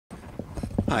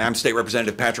Hi, I'm State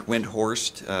Representative Patrick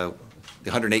Windhorst,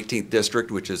 the 118th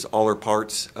District, which is all or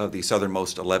parts of the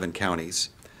southernmost 11 counties.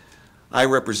 I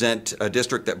represent a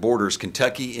district that borders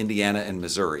Kentucky, Indiana, and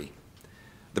Missouri.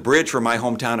 The bridge from my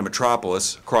hometown of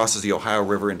Metropolis crosses the Ohio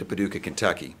River into Paducah,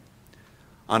 Kentucky.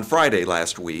 On Friday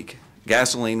last week,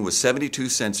 gasoline was 72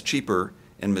 cents cheaper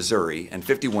in Missouri and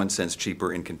 51 cents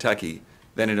cheaper in Kentucky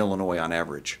than in Illinois on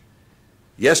average.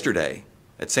 Yesterday,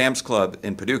 at Sam's Club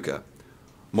in Paducah,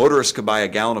 motorists could buy a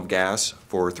gallon of gas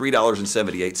for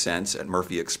 $3.78 at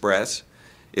Murphy Express.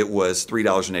 It was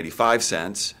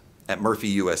 $3.85 at Murphy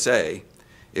USA.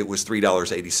 It was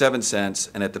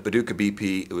 $3.87, and at the Paducah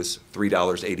BP, it was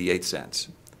 $3.88.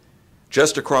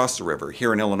 Just across the river,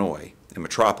 here in Illinois, in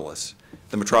Metropolis,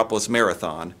 the Metropolis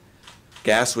Marathon,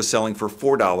 gas was selling for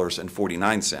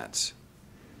 $4.49.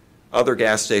 Other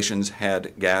gas stations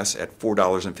had gas at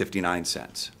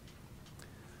 $4.59.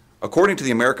 According to the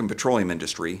American petroleum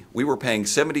industry, we were paying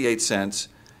 78 cents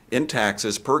in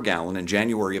taxes per gallon in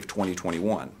January of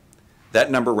 2021.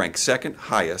 That number ranks second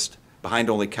highest behind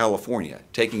only California,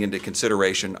 taking into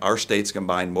consideration our state's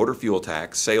combined motor fuel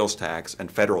tax, sales tax,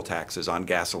 and federal taxes on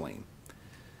gasoline.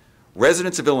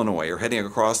 Residents of Illinois are heading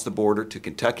across the border to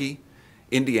Kentucky,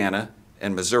 Indiana,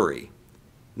 and Missouri,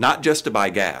 not just to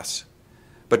buy gas,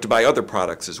 but to buy other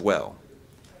products as well.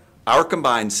 Our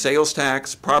combined sales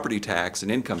tax, property tax,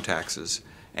 and income taxes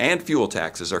and fuel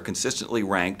taxes are consistently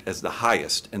ranked as the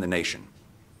highest in the nation.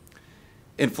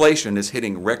 Inflation is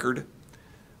hitting record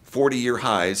 40-year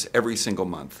highs every single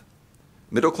month.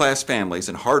 Middle-class families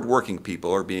and hard-working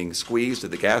people are being squeezed at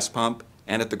the gas pump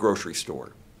and at the grocery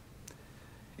store.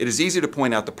 It is easy to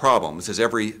point out the problems, as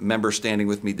every member standing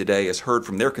with me today has heard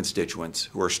from their constituents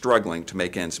who are struggling to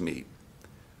make ends meet.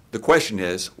 The question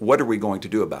is, what are we going to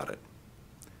do about it?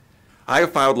 I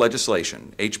have filed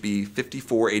legislation, HB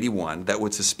 5481, that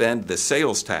would suspend the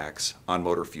sales tax on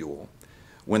motor fuel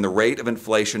when the rate of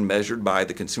inflation measured by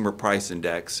the Consumer Price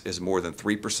Index is more than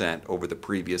 3% over the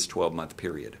previous 12-month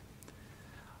period.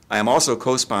 I am also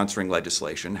co-sponsoring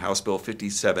legislation, House Bill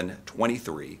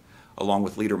 5723, along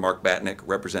with Leader Mark Batnick,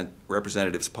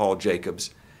 Representatives Paul Jacobs,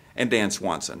 and Dan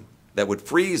Swanson, that would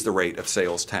freeze the rate of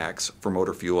sales tax for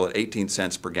motor fuel at 18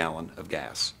 cents per gallon of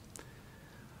gas.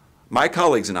 My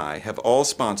colleagues and I have all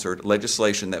sponsored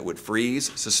legislation that would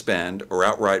freeze, suspend, or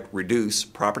outright reduce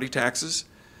property taxes,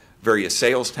 various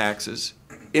sales taxes,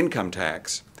 income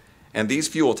tax, and these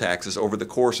fuel taxes over the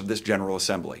course of this General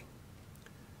Assembly.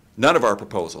 None of our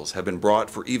proposals have been brought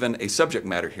for even a subject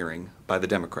matter hearing by the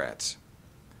Democrats.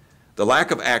 The lack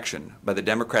of action by the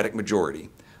Democratic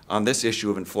majority on this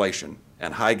issue of inflation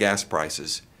and high gas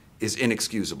prices is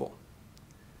inexcusable,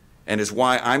 and is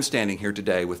why I'm standing here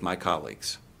today with my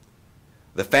colleagues.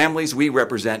 The families we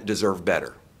represent deserve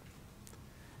better,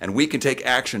 and we can take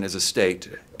action as a state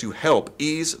to help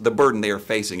ease the burden they are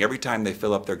facing every time they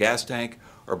fill up their gas tank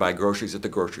or buy groceries at the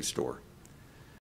grocery store.